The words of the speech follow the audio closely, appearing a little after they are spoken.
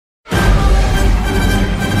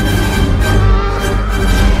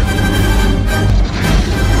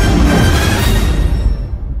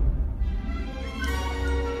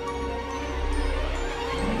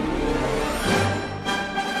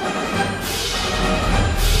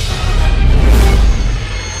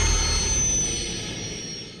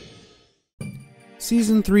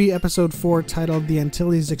Season 3, Episode 4, titled The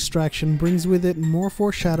Antilles Extraction, brings with it more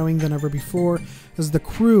foreshadowing than ever before, as the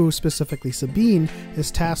crew, specifically Sabine, is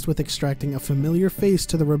tasked with extracting a familiar face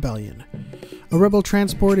to the rebellion. A rebel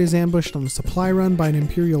transport is ambushed on a supply run by an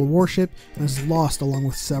Imperial warship and is lost along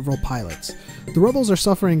with several pilots. The rebels are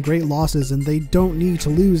suffering great losses and they don't need to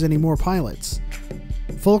lose any more pilots.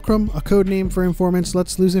 Fulcrum, a code name for informants,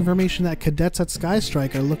 lets loose information that cadets at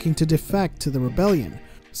Skystrike are looking to defect to the rebellion.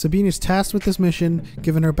 Sabine is tasked with this mission,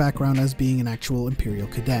 given her background as being an actual Imperial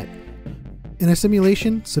cadet. In a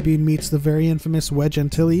simulation, Sabine meets the very infamous Wedge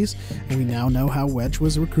Antilles, and we now know how Wedge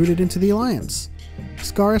was recruited into the Alliance.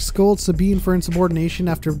 Scar scolds Sabine for insubordination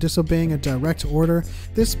after disobeying a direct order.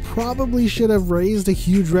 This probably should have raised a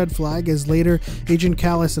huge red flag, as later Agent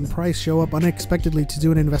Kallus and Price show up unexpectedly to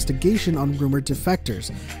do an investigation on rumored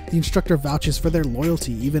defectors. The instructor vouches for their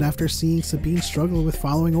loyalty even after seeing Sabine struggle with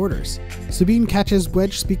following orders. Sabine catches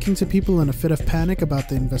Wedge speaking to people in a fit of panic about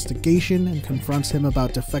the investigation and confronts him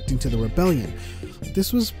about defecting to the rebellion.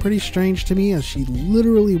 This was pretty strange to me, as she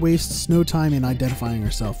literally wastes no time in identifying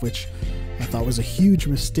herself, which I thought was a huge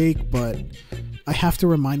mistake, but I have to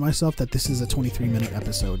remind myself that this is a 23-minute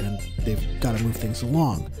episode and they've got to move things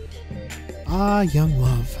along. Ah, young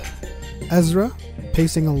love. Ezra,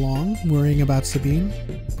 pacing along, worrying about Sabine.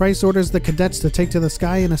 Price orders the cadets to take to the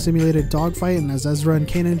sky in a simulated dogfight, and as Ezra and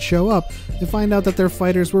Kanan show up, they find out that their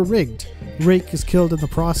fighters were rigged. Rake is killed in the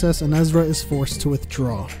process and Ezra is forced to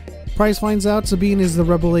withdraw. Price finds out Sabine is the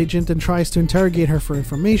rebel agent and tries to interrogate her for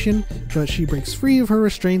information, but she breaks free of her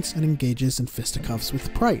restraints and engages in fisticuffs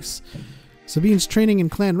with Price. Sabine's training in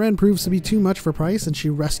Clan Ren proves to be too much for Price, and she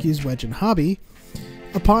rescues Wedge and Hobby.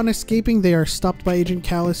 Upon escaping, they are stopped by Agent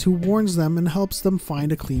Kallus, who warns them and helps them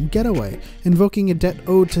find a clean getaway, invoking a debt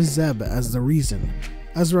owed to Zeb as the reason.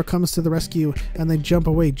 Ezra comes to the rescue, and they jump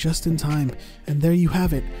away just in time, and there you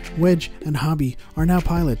have it, Wedge and Hobby are now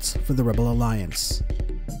pilots for the Rebel Alliance.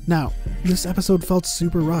 Now, this episode felt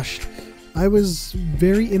super rushed. I was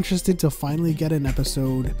very interested to finally get an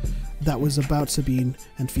episode that was about Sabine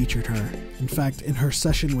and featured her. In fact, in her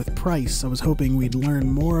session with Price, I was hoping we'd learn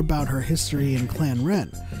more about her history in Clan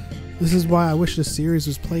Ren. This is why I wish this series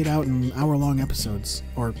was played out in hour-long episodes,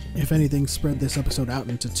 or if anything, spread this episode out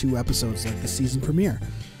into 2 episodes like the season premiere.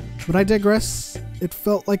 But I digress. It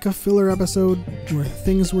felt like a filler episode where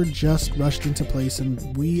things were just rushed into place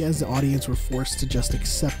and we as the audience were forced to just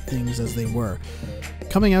accept things as they were.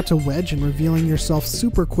 Coming out to Wedge and revealing yourself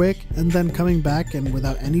super quick, and then coming back and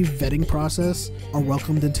without any vetting process are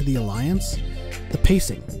welcomed into the Alliance. The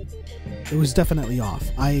pacing. It was definitely off.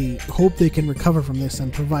 I hope they can recover from this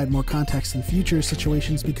and provide more context in future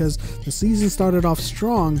situations, because the season started off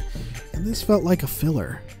strong and this felt like a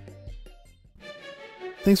filler.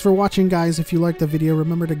 Thanks for watching, guys. If you liked the video,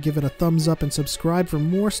 remember to give it a thumbs up and subscribe for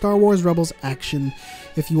more Star Wars Rebels action.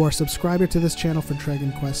 If you are a subscriber to this channel for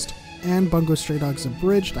Dragon Quest and Bungo Stray Dogs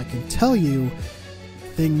Abridged, I can tell you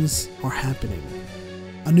things are happening.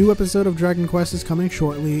 A new episode of Dragon Quest is coming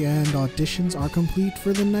shortly, and auditions are complete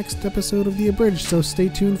for the next episode of the Abridged, so stay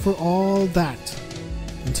tuned for all that.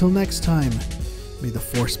 Until next time, may the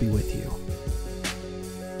Force be with you.